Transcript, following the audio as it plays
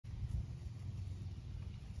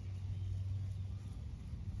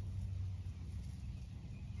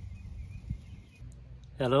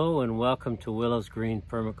Hello and welcome to Willow's Green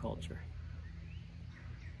Permaculture.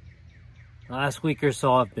 Last week or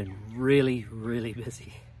so I've been really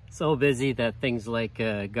busy. So busy that things like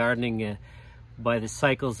gardening by the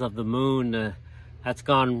cycles of the moon, that's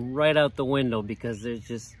gone right out the window because there's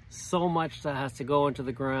just so much that has to go into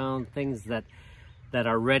the ground, things that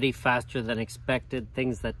are ready faster than expected,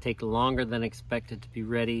 things that take longer than expected to be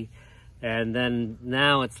ready. And then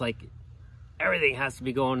now it's like everything has to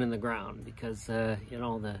be going in the ground because, you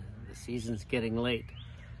know, the season's getting late.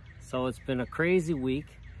 So it's been a crazy week,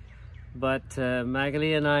 but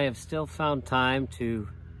Magali and I have still found time to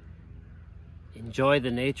enjoy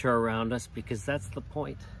the nature around us because that's the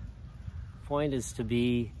point. The point is to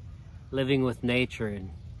be living with nature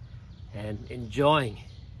and enjoying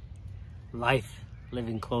life,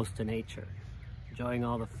 living close to nature, enjoying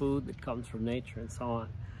all the food that comes from nature and so on.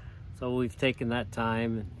 So we've taken that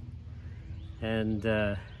time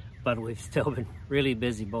but we've still been really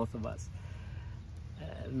busy, both of us.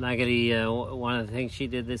 Magali, one of the things she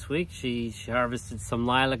did this week, she harvested some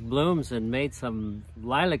lilac blooms and made some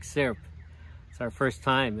lilac syrup. It's our first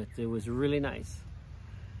time. It was really nice.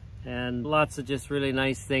 And lots of just really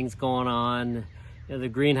nice things going on. You know, the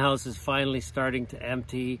greenhouse is finally starting to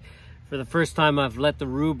empty. For the first time, I've let the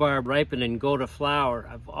rhubarb ripen and go to flower.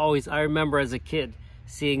 I remember as a kid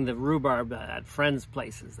seeing the rhubarb at friends'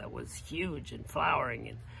 places that was huge and flowering,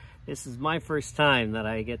 and this is my first time that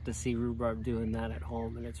I get to see rhubarb doing that at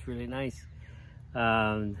home, and it's really nice.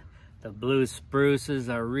 The blue spruces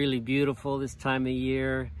are really beautiful this time of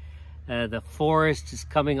year. The forest is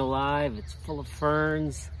coming alive. It's full of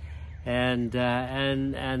ferns, and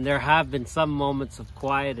there have been some moments of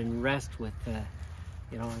quiet and rest with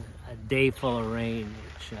you know, a day full of rain,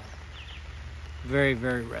 which very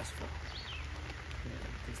restful.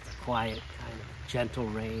 Just a quiet kind of gentle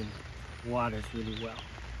rain, waters really well.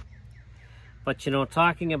 But you know,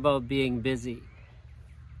 talking about being busy,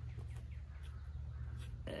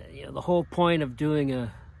 you know, the whole point of doing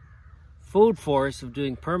a food forest, of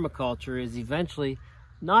doing permaculture, is eventually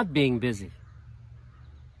not being busy.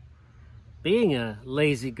 Being a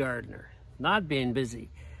lazy gardener, not being busy,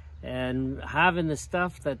 and having the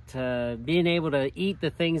stuff that, being able to eat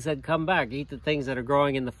the things that come back, eat the things that are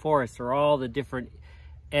growing in the forest, or all the different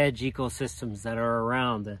edge ecosystems that are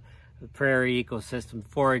around, the prairie ecosystem,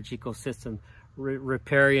 forage ecosystem,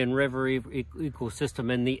 riparian river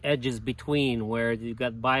ecosystem, and the edges between where you've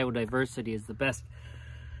got biodiversity is the best.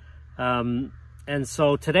 And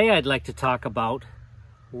so today I'd like to talk about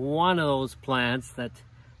one of those plants that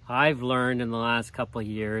I've learned in the last couple of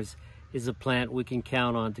years is a plant we can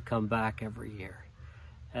count on to come back every year.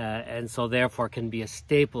 And so therefore can be a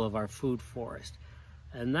staple of our food forest.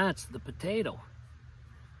 And that's the potato.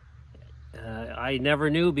 I never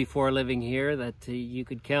knew before living here that you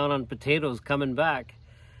could count on potatoes coming back.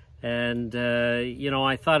 And, you know,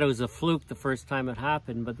 I thought it was a fluke the first time it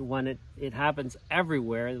happened, but when it happens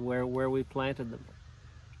everywhere where we planted them.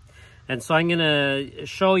 And so I'm going to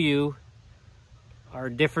show you our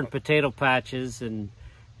different potato patches and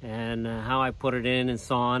how I put it in and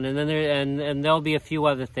so on. And then there'll be a few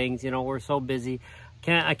other things. You know, we're so busy.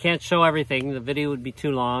 I can't show everything. The video would be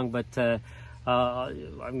too long, but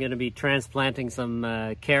I'm going to be transplanting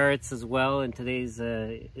some carrots as well in today's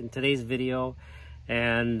video,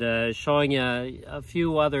 and showing you a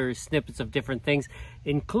few other snippets of different things,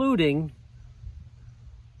 including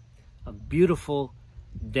a beautiful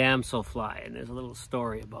damselfly, and there's a little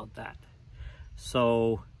story about that.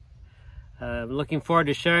 So I'm looking forward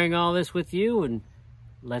to sharing all this with you, and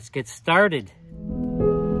let's get started.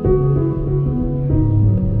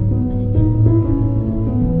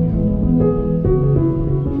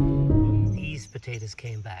 These potatoes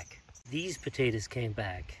came back. These potatoes came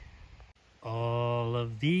back. All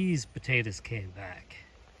of these potatoes came back.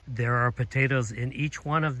 There are potatoes in each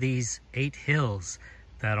one of these 8 hills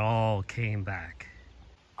that all came back.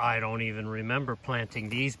 I don't even remember planting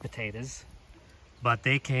these potatoes, but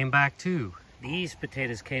they came back too. These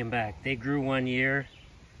potatoes came back. They grew one year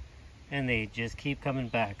and they just keep coming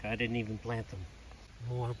back. I didn't even plant them.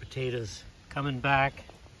 More potatoes coming back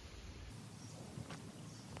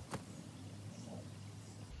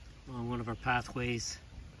on one of our pathways.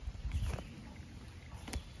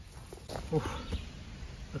 Oh,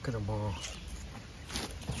 look at them all.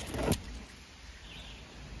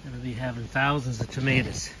 Gonna be having thousands of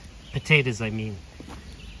potatoes I mean.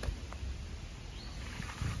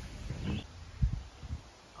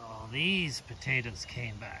 All these potatoes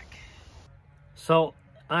came back. So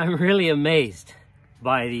I'm really amazed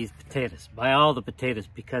by these potatoes, by all the potatoes,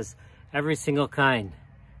 because every single kind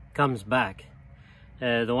comes back.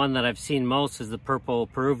 The one that I've seen most is the purple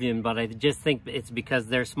Peruvian, but I just think it's because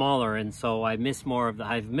they're smaller, and so I've missed more of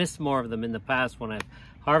them in the past when I've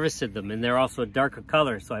harvested them, and they're also a darker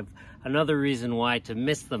color, so I've another reason why to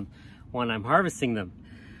miss them when I'm harvesting them.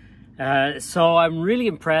 So I'm really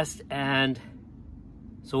impressed, and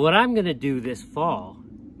so what I'm gonna do this fall,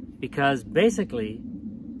 because basically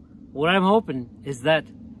what I'm hoping is that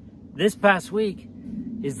this past week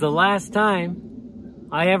is the last time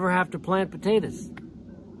I ever have to plant potatoes.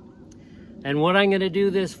 And what I'm gonna do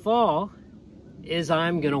this fall is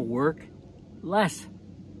I'm gonna work less.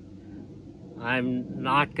 I'm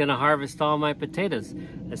not gonna harvest all my potatoes,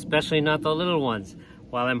 especially not the little ones.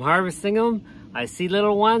 While I'm harvesting them, I see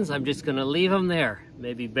little ones, I'm just gonna leave them there.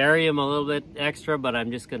 Maybe bury them a little bit extra, but I'm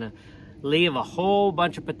just gonna leave a whole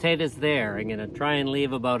bunch of potatoes there. I'm gonna try and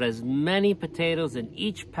leave about as many potatoes in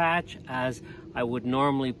each patch as I would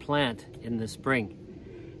normally plant in the spring.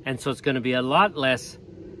 And so it's gonna be a lot less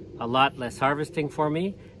harvesting for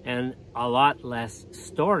me, and a lot less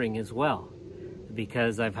storing as well,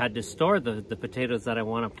 because I've had to store the potatoes that I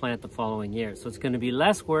want to plant the following year. So it's going to be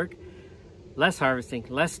less work, less harvesting,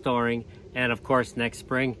 less storing, and of course next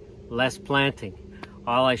spring, less planting.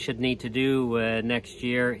 All I should need to do next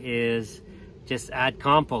year is just add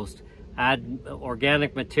compost, add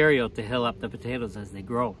organic material to hill up the potatoes as they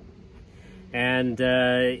grow. And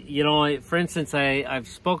you know, for instance, I've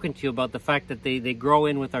spoken to you about the fact that they grow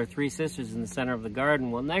in with our three sisters in the center of the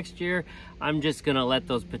garden. Well, next year I'm just gonna let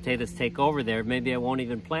those potatoes take over there. Maybe I won't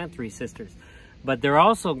even plant three sisters, but they're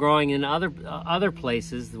also growing in other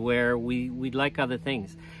places where we'd like other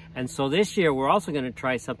things. And so this year we're also gonna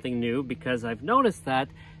try something new, because I've noticed that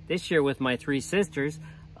this year with my three sisters,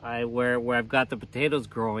 where I've got the potatoes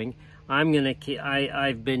growing,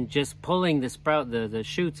 I've been just pulling the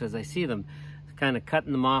shoots as I see them, kind of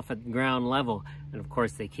cutting them off at ground level, and of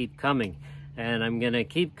course they keep coming. And I'm gonna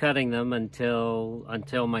keep cutting them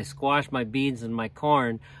until my squash, my beans, and my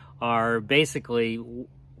corn are basically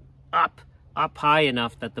up high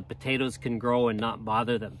enough that the potatoes can grow and not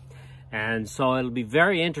bother them. And so it'll be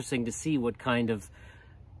very interesting to see what kind of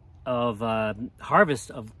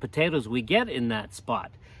harvest of potatoes we get in that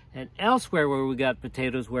spot. And elsewhere where we got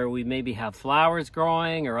potatoes, where we maybe have flowers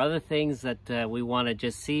growing or other things that we want to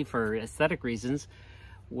just see for aesthetic reasons,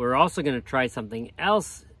 we're also going to try something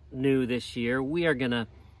else new this year. We are going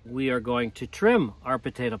to trim our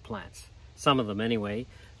potato plants, some of them anyway,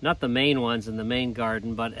 not the main ones in the main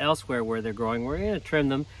garden, but elsewhere where they're growing. We're going to trim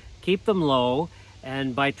them, keep them low,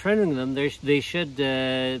 and by trimming them, they should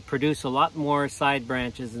produce a lot more side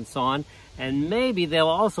branches and so on, and maybe they'll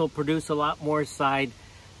also produce a lot more side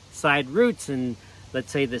roots, and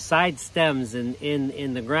let's say the side stems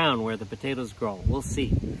in the ground where the potatoes grow. We'll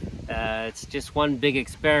see. It's just one big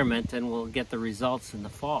experiment, and we'll get the results in the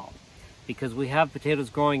fall, because we have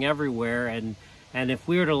potatoes growing everywhere, and if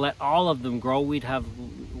we were to let all of them grow, we'd have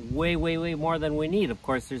way more than we need. Of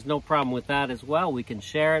course, there's no problem with that as well. We can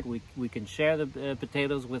share it. We can share the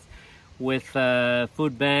potatoes with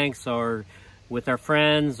food banks or with our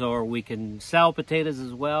friends, or we can sell potatoes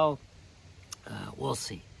as well. We'll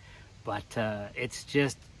see. But it's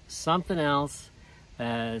just something else.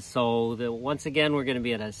 So once again, we're going to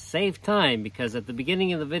be at a safe time, because at the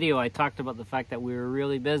beginning of the video, I talked about the fact that we were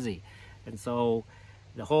really busy. And so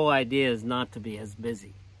the whole idea is not to be as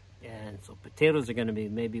busy. And so potatoes are going to be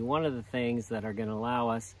maybe one of the things that are going to allow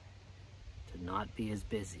us to not be as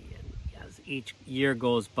busy. And as each year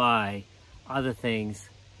goes by, other things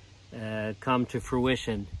come to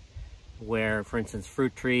fruition, where, for instance,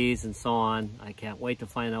 fruit trees and so on. I can't wait to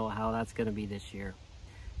find out how that's going to be this year.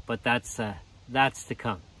 But that's to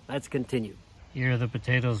come. Let's continue. Here are the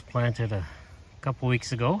potatoes planted a couple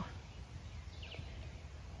weeks ago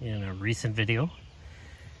in a recent video.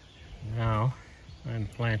 Now I'm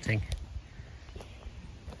planting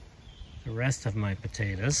the rest of my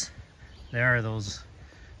potatoes. There are the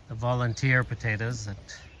volunteer potatoes that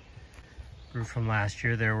grew from last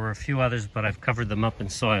year. There were a few others, but I've covered them up in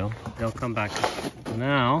soil. They'll come back.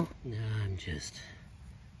 Now I'm just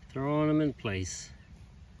throwing them in place.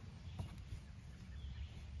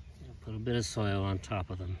 I'll put a bit of soil on top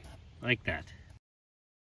of them, like that.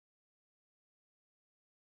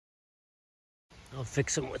 I'll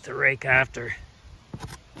fix them with the rake after.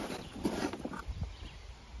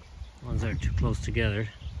 Ones that are too close together.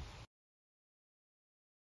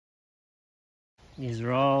 These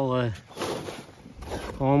are all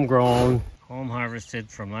homegrown, home harvested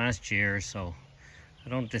from last year, so I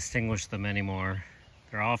don't distinguish them anymore.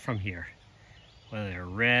 They're all from here. Whether they're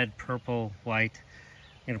red, purple, white.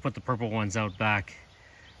 I'm gonna put the purple ones out back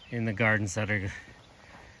in the gardens that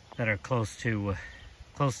are close to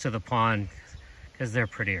the pond, because they're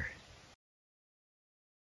prettier.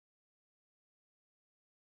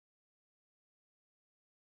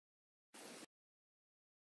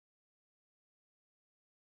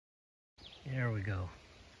 There we go.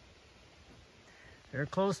 They're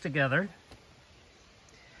close together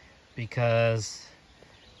because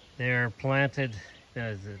they're planted,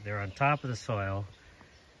 they're on top of the soil,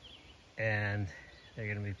 and they're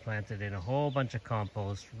going to be planted in a whole bunch of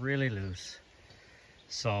compost, really loose.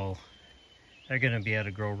 So they're going to be able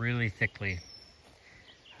to grow really thickly,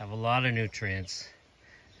 have a lot of nutrients,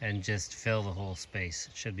 and just fill the whole space.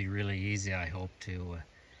 It should be really easy, I hope, to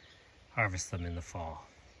harvest them in the fall.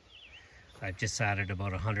 I've just added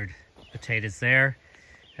about 100 potatoes there,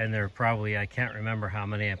 and there are probably, I can't remember how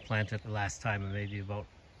many I planted the last time, maybe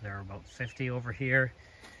there are about 50 over here.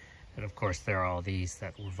 And of course there are all these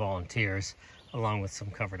that were volunteers, along with some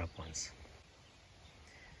covered up ones.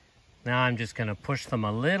 Now I'm just going to push them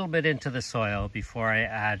a little bit into the soil before I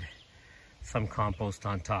add some compost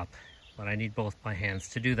on top. But I need both my hands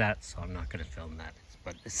to do that, so I'm not going to film that.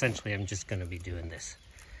 But essentially I'm just going to be doing this.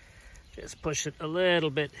 Just push it a little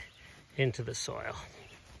bit into the soil,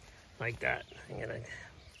 like that. I'm going to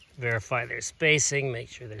verify their spacing, make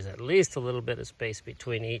sure there's at least a little bit of space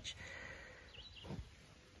between each.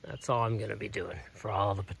 That's all I'm going to be doing for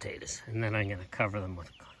all the potatoes. And then I'm going to cover them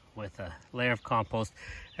with a layer of compost.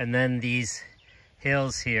 And then these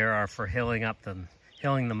hills here are for hilling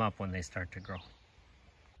them up when they start to grow.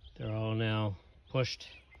 They're all now pushed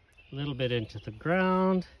a little bit into the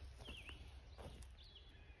ground.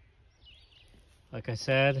 Like I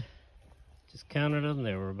said, just counted them,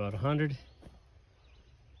 there were about 100.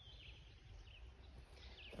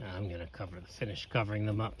 Now I'm going to finish covering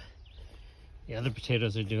them up. The other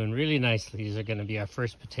potatoes are doing really nicely. These are going to be our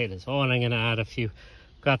first potatoes. Oh, and I'm going to add a few.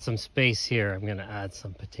 Got some space here. I'm going to add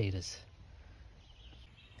some potatoes.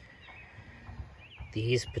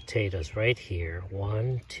 These potatoes right here,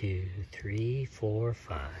 1, 2, 3, 4,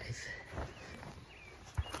 5,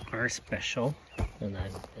 are special. And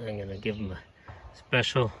I'm going to give them a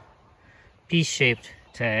special pea-shaped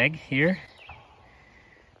tag here,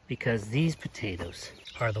 because these potatoes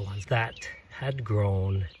are the ones that had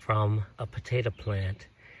grown from a potato plant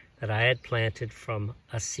that I had planted from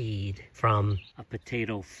a seed from a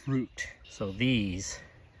potato fruit. So these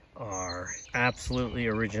are absolutely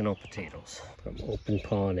original potatoes from open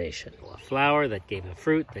pollination. A flower that gave a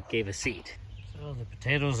fruit that gave a seed. So the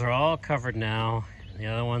potatoes are all covered now, and the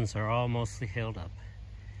other ones are all mostly healed up.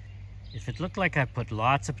 If it looked like I put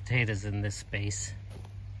lots of potatoes in this space,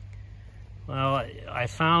 well, I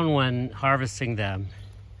found when harvesting them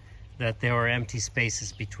that there were empty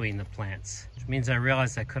spaces between the plants, which means I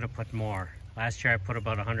realized I could have put more. Last year I put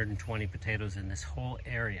about 120 potatoes in this whole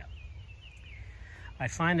area. I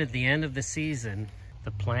find at the end of the season,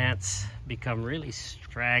 the plants become really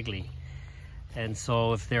straggly. And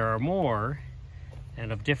so if there are more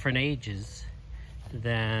and of different ages,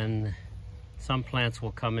 then some plants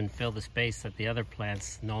will come and fill the space that the other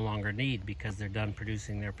plants no longer need because they're done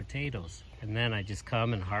producing their potatoes. And then I just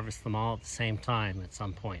come and harvest them all at the same time at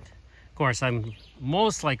some point. Of course, I'm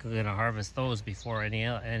most likely going to harvest those before any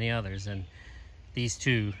others, and these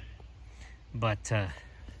two. But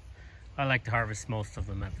I like to harvest most of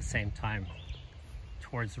them at the same time,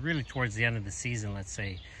 towards the end of the season, let's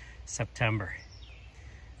say September,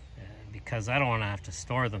 because I don't want to have to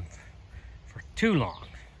store them for too long.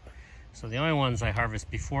 So the only ones I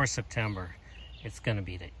harvest before September, it's going to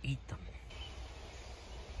be to eat them.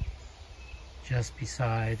 Just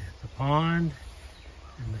beside the pond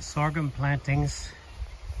and the sorghum plantings,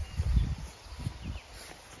 we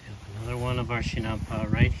have another one of our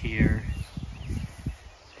chinampa right here.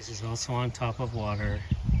 This is also on top of water.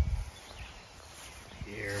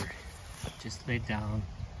 Here, just laid down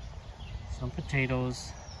some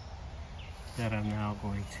potatoes that I'm now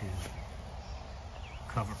going to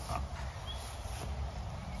cover up.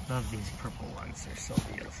 Love these purple ones, they're so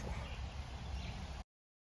beautiful.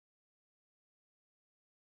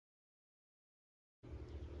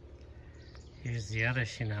 Here's the other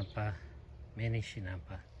chinampa, mini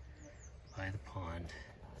chinampa, by the pond,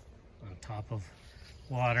 on top of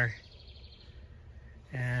water.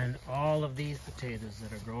 And all of these potatoes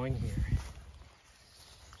that are growing here,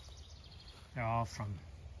 they're all from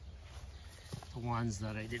the ones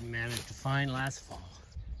that I didn't manage to find last fall.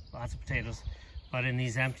 Lots of potatoes, but in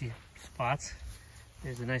these empty spots,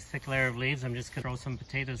 there's a nice thick layer of leaves. I'm just gonna throw some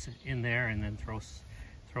potatoes in there and then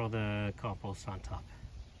throw the compost on top.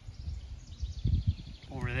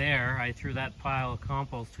 Over there, I threw that pile of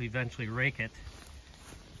compost to eventually rake it,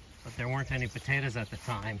 but there weren't any potatoes at the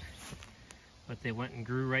time. But they went and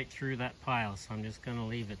grew right through that pile, so I'm just gonna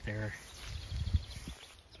leave it there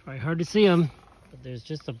Probably hard to see them, but there's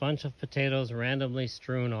just a bunch of potatoes randomly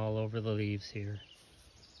strewn all over the leaves here.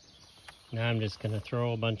 Now I'm just going to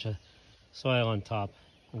throw a bunch of soil on top,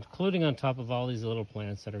 including on top of all these little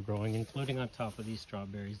plants that are growing, including on top of these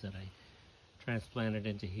strawberries that I transplanted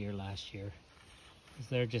into here last year. Because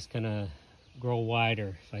they're just going to grow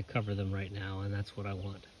wider if I cover them right now, and that's what I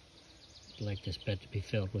want. I'd like this bed to be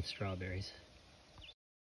filled with strawberries.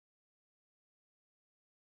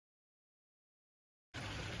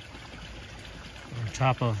 On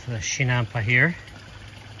top of the chinampa here,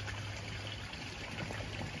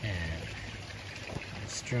 and I've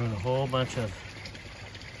strewn a whole bunch of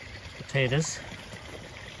potatoes.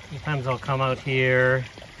 Sometimes I'll come out here,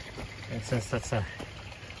 and since that's a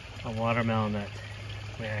watermelon that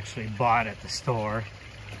we actually bought at the store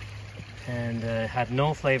and had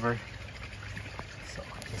no flavor, so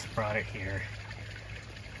I just brought it here,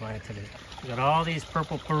 planted it. We got all these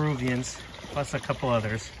purple Peruvians plus a couple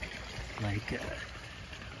others, like a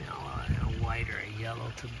white or a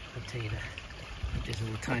yellow potato. There's a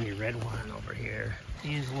little tiny red one over here.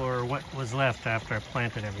 These were what was left after I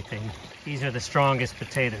planted everything. These are the strongest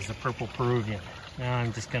potatoes, the purple Peruvian. Now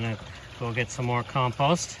I'm just gonna go get some more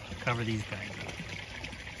compost, cover these guys up.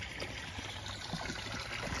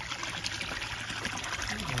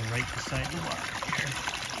 Right beside the water here.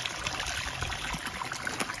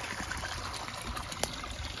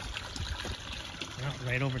 Well,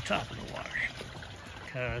 right over top of the water.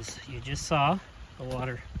 Because you just saw the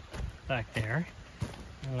water back there.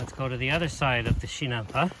 And let's go to the other side of the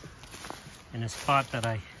chinampa in a spot that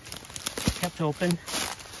I kept open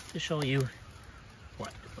to show you what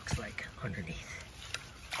it looks like underneath.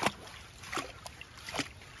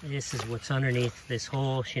 This is what's underneath this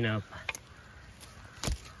whole chinampa.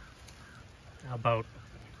 About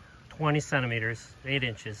 20 centimeters, 8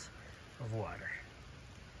 inches of water.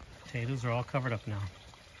 Potatoes are all covered up now.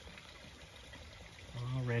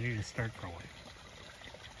 All ready to start growing.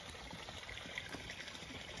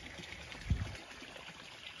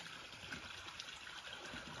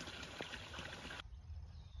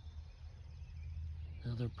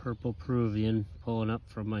 Another purple Peruvian pulling up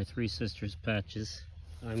from my Three Sisters patches.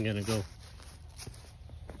 I'm gonna go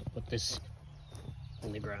put this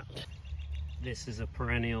in the ground. This is a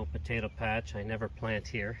perennial potato patch. I never plant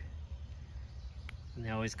here, and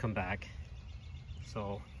they always come back.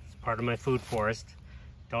 So it's part of my food forest.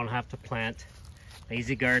 Don't have to plant,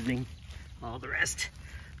 lazy gardening, all the rest.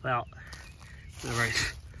 Well, whenever I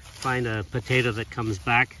find a potato that comes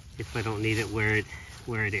back, if I don't need it where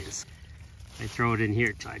it is, I throw it in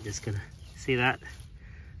here. I'm just gonna, see that?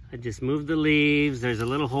 I just moved the leaves. There's a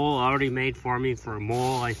little hole already made for me for a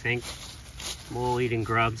mole, I think. Mole eating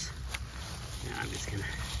grubs. Yeah, I'm just gonna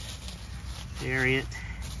bury it.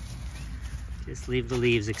 Just leave the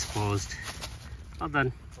leaves exposed. All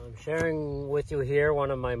done. I'm sharing with you here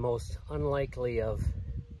one of my most unlikely of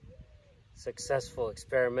successful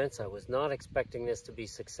experiments. I was not expecting this to be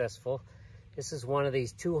successful. This is one of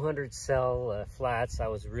these 200 cell flats I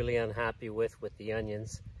was really unhappy with the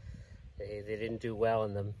onions. They didn't do well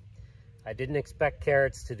in them. I didn't expect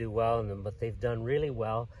carrots to do well in them, but they've done really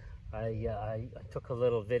well. I took a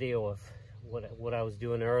little video of what I was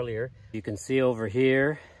doing earlier. You can see over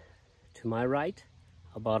here to my right,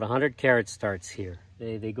 about 100 carrot starts here.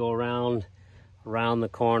 They go around the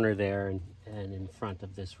corner there and in front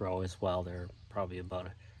of this row as well. There are probably about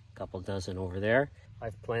a couple dozen over there.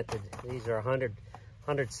 I've planted, these are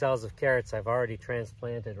 100 cells of carrots I've already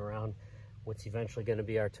transplanted around what's eventually going to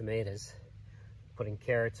be our tomatoes. Putting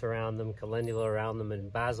carrots around them, calendula around them,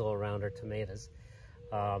 and basil around our tomatoes.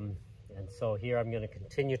 And so here I'm going to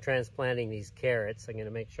continue transplanting these carrots. I'm going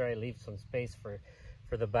to make sure I leave some space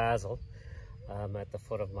for the basil at the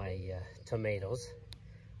foot of my tomatoes.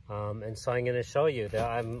 And so I'm going to show you that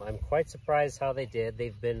I'm quite surprised how they did.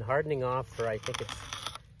 They've been hardening off for, I think it's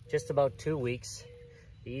just about 2 weeks.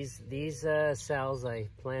 These cells I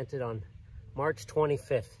planted on March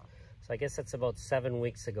 25th. So I guess that's about 7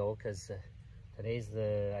 weeks ago, because today's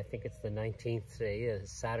I think it's the 19th today.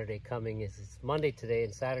 Saturday coming it's Monday today,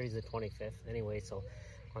 and Saturday's the 25th. Anyway, so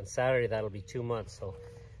on Saturday that'll be 2 months. So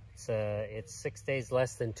it's 6 days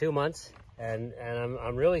less than 2 months, and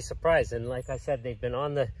I'm really surprised. And like I said, they've been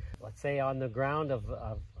on the, let's say, on the ground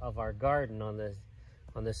of our garden, on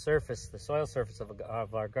the surface, the soil surface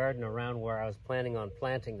of our garden around where I was planning on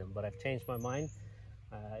planting them. But I've changed my mind.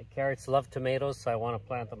 Carrots love tomatoes, so I want to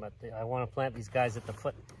plant them I want to plant these guys at the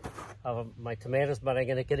foot of my tomatoes, but I'm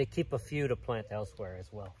gonna keep a few to plant elsewhere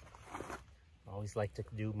as well. I always like to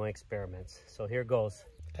do my experiments. So here goes.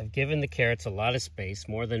 I've given the carrots a lot of space,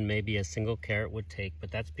 more than maybe a single carrot would take,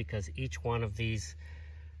 but that's because each one of these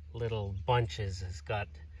little bunches has got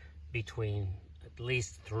between at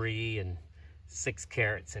least 3 and 6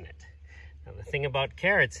 carrots in it. Now the thing about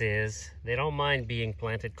carrots is they don't mind being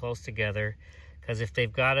planted close together, because if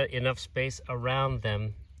they've got enough space around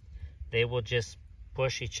them, they will just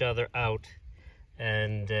push each other out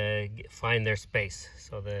and find their space.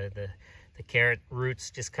 So the carrot roots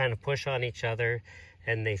just kind of push on each other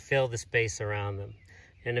and they fill the space around them.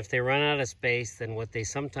 And if they run out of space, then what they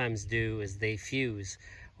sometimes do is they fuse,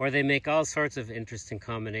 or they make all sorts of interesting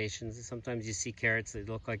combinations. Sometimes you see carrots that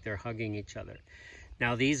look like they're hugging each other.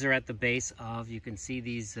 Now these are at the base of, you can see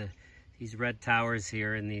these red towers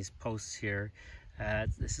here and these posts here.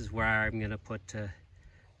 This is where I'm going to put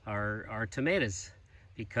our tomatoes,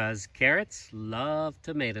 because carrots love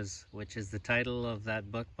tomatoes, which is the title of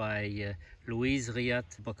that book by Louise Riot,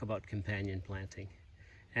 a book about companion planting.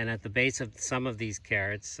 And at the base of some of these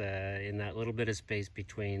carrots, in that little bit of space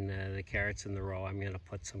between the carrots and the row, I'm going to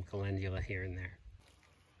put some calendula here and there.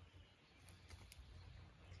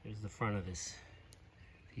 Here's the front of these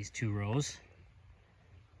 2 rows.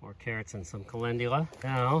 More carrots and some calendula.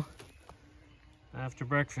 Now, after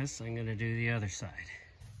breakfast, I'm going to do the other side.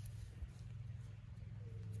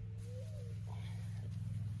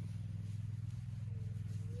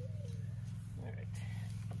 All right.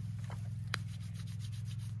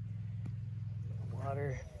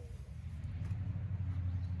 Water.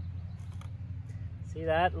 See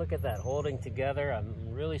that? Look at that, holding together. I'm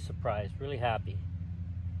really surprised, really happy.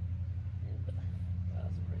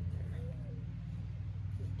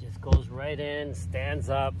 Goes right in, stands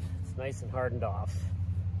up, it's nice and hardened off.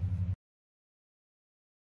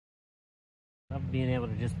 Love being able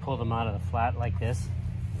to just pull them out of the flat like this.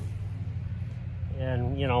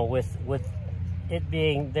 And you know, with it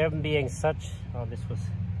being, them being such, oh this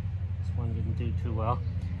one didn't do too well.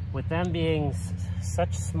 With them being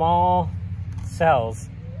such small cells,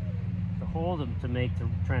 to hold them to make the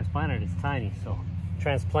transplanted is tiny, so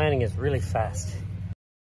transplanting is really fast.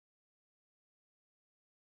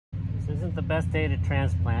 This isn't the best day to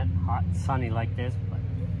transplant, hot and sunny like this, but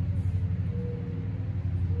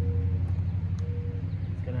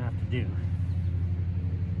it's gonna have to do.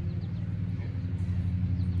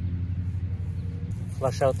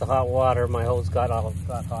 Flush out the hot water. My hose got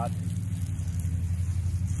hot.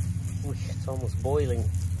 Ooh, it's almost boiling.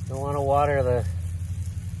 Don't want to water the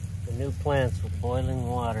new plants with boiling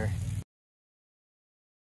water.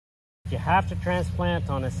 If you have to transplant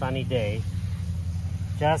on a sunny day,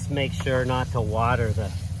 just make sure not to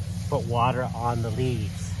put water on the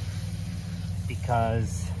leaves,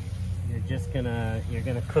 because you're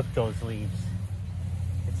gonna cook those leaves.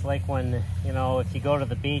 It's like when, you know, if you go to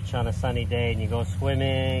the beach on a sunny day and you go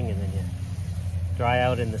swimming and then you dry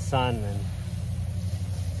out in the sun and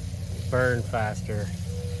you burn faster.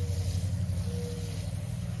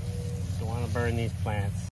 Don't want to burn these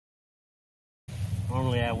plants.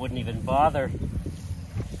 Normally I wouldn't even bother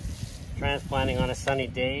transplanting on a sunny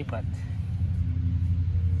day, but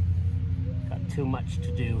got too much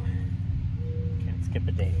to do. Can't skip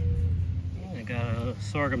a day. I got a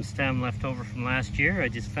sorghum stem left over from last year. I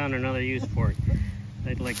just found another use for it.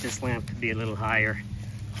 I'd like this lamp to be a little higher.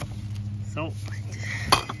 So,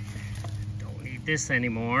 don't need this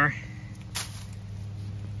anymore.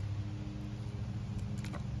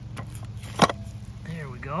 There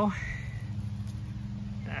we go.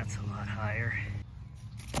 That's a lot higher.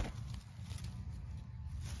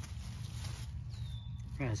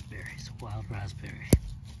 Raspberries, wild raspberry.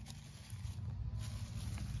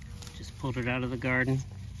 Just pulled it out of the garden,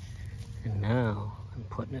 and now I'm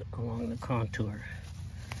putting it along the contour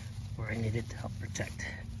where I need it to help protect.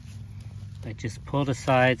 I just pulled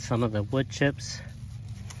aside some of the wood chips,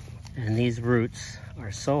 and these roots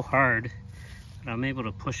are so hard that I'm able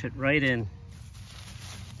to push it right in.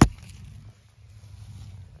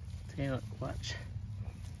 Watch.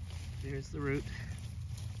 Here's the root.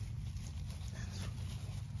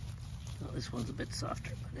 Oh, this one's a bit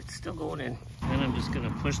softer, but it's still going in. And I'm just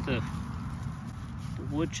going to push the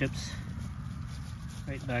wood chips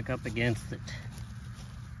right back up against it.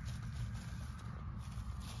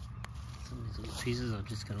 Some of these little pieces I'm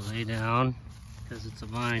just going to lay down because it's a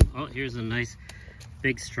vine. Oh, here's a nice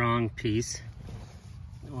big strong piece.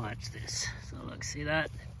 Watch this. So look, see that?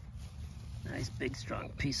 Nice big strong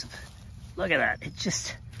piece of, look at that. It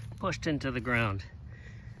just pushed into the ground.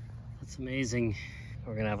 That's amazing.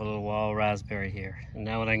 We're gonna have a little wild raspberry here. And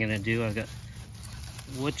now what I'm gonna do, I've got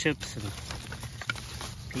wood chips and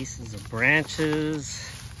pieces of branches.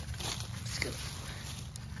 Just gonna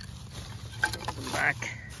put them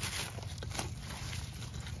back.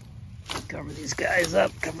 Cover these guys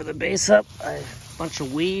up, cover the base up. I have a bunch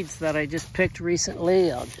of weeds that I just picked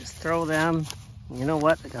recently. I'll just throw them You know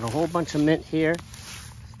what? I got a whole bunch of mint here.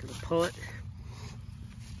 Just gonna pull it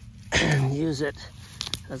and use it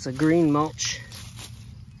as a green mulch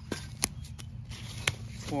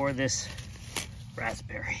for this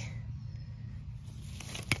raspberry.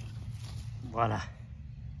 Voila,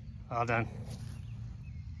 all done.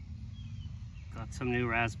 Got some new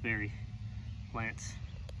raspberry plants.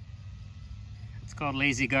 It's called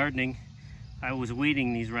lazy gardening. I was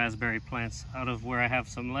weeding these raspberry plants out of where I have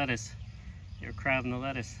some lettuce. They're crowding the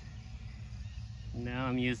lettuce. Now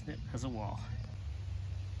I'm using it as a wall.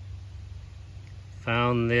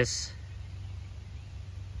 Found this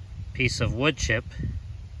piece of wood chip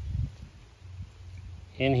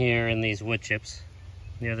in here in these wood chips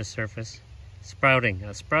near the surface. Sprouting,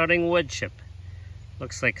 a sprouting wood chip.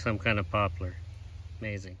 Looks like some kind of poplar.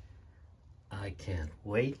 Amazing. I can't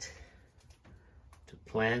wait to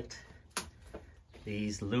plant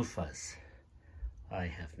these luffas. I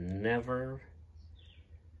have never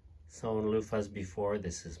sown luffas before.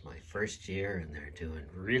 This is my first year and they're doing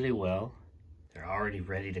really well. They're already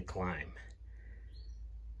ready to climb.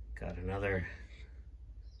 Got another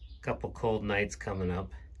couple cold nights coming up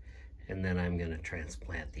and then I'm gonna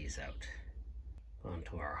transplant these out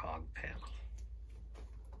onto our hog panel.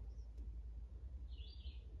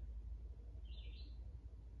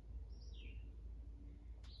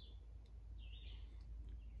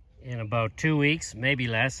 In about 2 weeks, maybe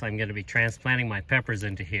less, I'm going to be transplanting my peppers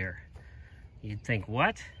into here. You'd think,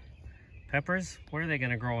 what? Peppers? Where are they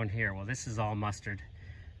going to grow in here? Well, this is all mustard.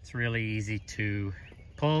 It's really easy to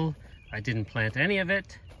pull. I didn't plant any of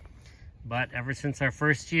it, but ever since our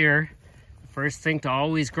first year, the first thing to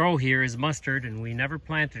always grow here is mustard, and we never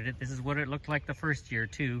planted it. This is what it looked like the first year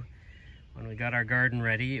too. When we got our garden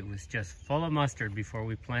ready, it was just full of mustard before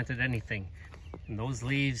we planted anything. And those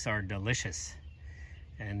leaves are delicious.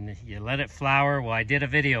 And you let it flower. Well, I did a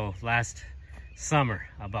video last summer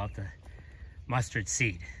about the mustard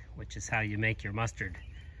seed, which is how you make your mustard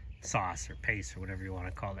sauce or paste or whatever you want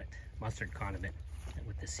to call it. Mustard condiment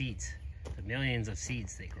with the seeds, the millions of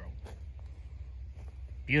seeds they grow.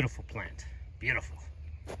 Beautiful plant, beautiful.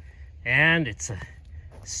 And it's a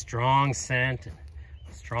strong scent and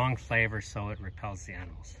strong flavor, so it repels the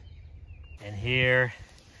animals. And here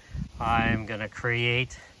I'm gonna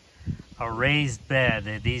create a raised bed.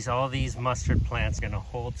 All these mustard plants are going to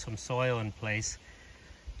hold some soil in place.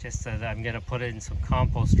 Just that I'm going to put in some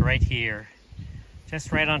compost right here,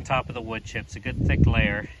 just right on top of the wood chips. A good thick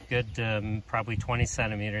layer, good probably 20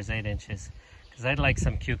 centimeters, 8 inches. Because I'd like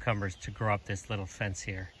some cucumbers to grow up this little fence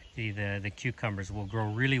here. The cucumbers will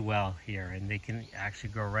grow really well here, and they can actually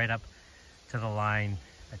grow right up to the line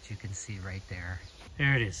that you can see right there.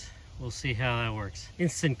 There it is. We'll see how that works.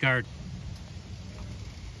 Instant garden.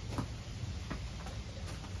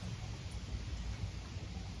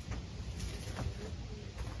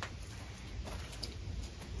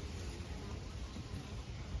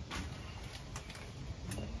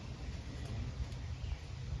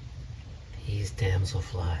 These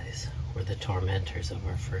damselflies were the tormentors of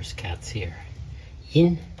our first cats here.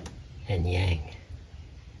 Yin and yang.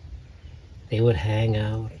 They would hang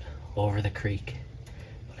out over the creek,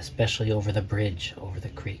 but especially over the bridge over the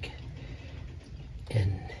creek.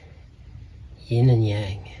 And yin and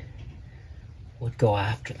yang would go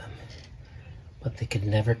after them, but they could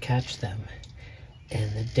never catch them.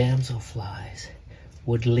 And the damselflies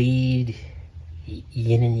would lead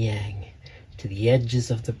yin and yang to the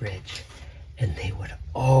edges of the bridge, and they would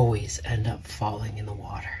always end up falling in the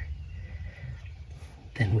water.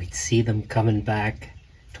 Then we'd see them coming back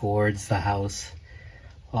towards the house,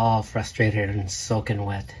 all frustrated and soaking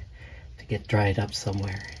wet to get dried up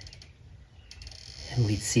somewhere. And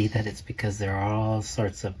we'd see that it's because there are all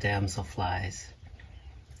sorts of damselflies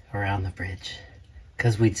around the bridge,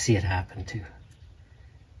 because we'd see it happen too.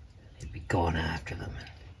 They'd be going after them and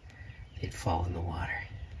they'd fall in the water.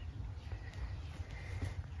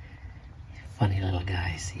 Funny little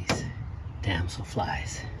guys, these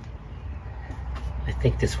damselflies. I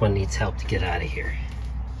think this one needs help to get out of here,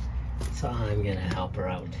 so I'm gonna help her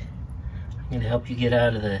out. I'm gonna help you get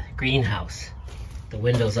out of the greenhouse. The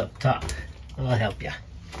window's up top. I'll help you.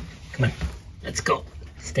 Come on, let's go.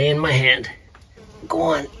 Stay in my hand. Go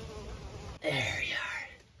on. There you are.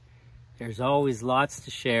 There's always lots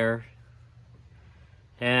to share.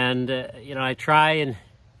 And, you know, I try and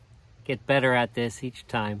get better at this each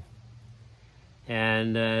time.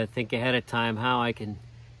 And think ahead of time how I can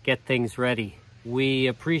get things ready. We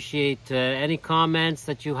appreciate any comments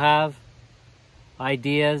that you have,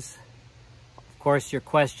 ideas, of course your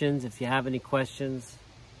questions. If you have any questions,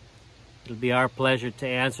 it'll be our pleasure to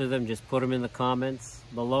answer them. Just put them in the comments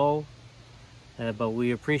below but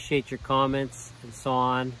we appreciate your comments and so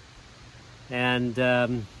on. And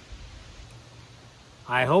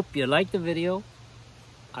I hope you liked the video.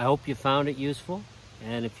 I hope you found it useful.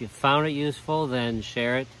 And if you found it useful, then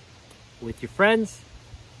share it with your friends.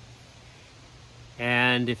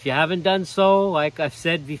 And if you haven't done so, like I've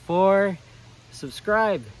said before,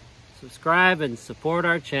 subscribe. Subscribe and support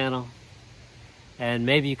our channel. And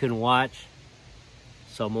maybe you can watch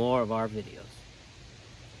some more of our videos.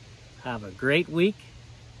 Have a great week,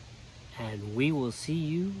 and we will see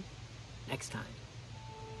you next time.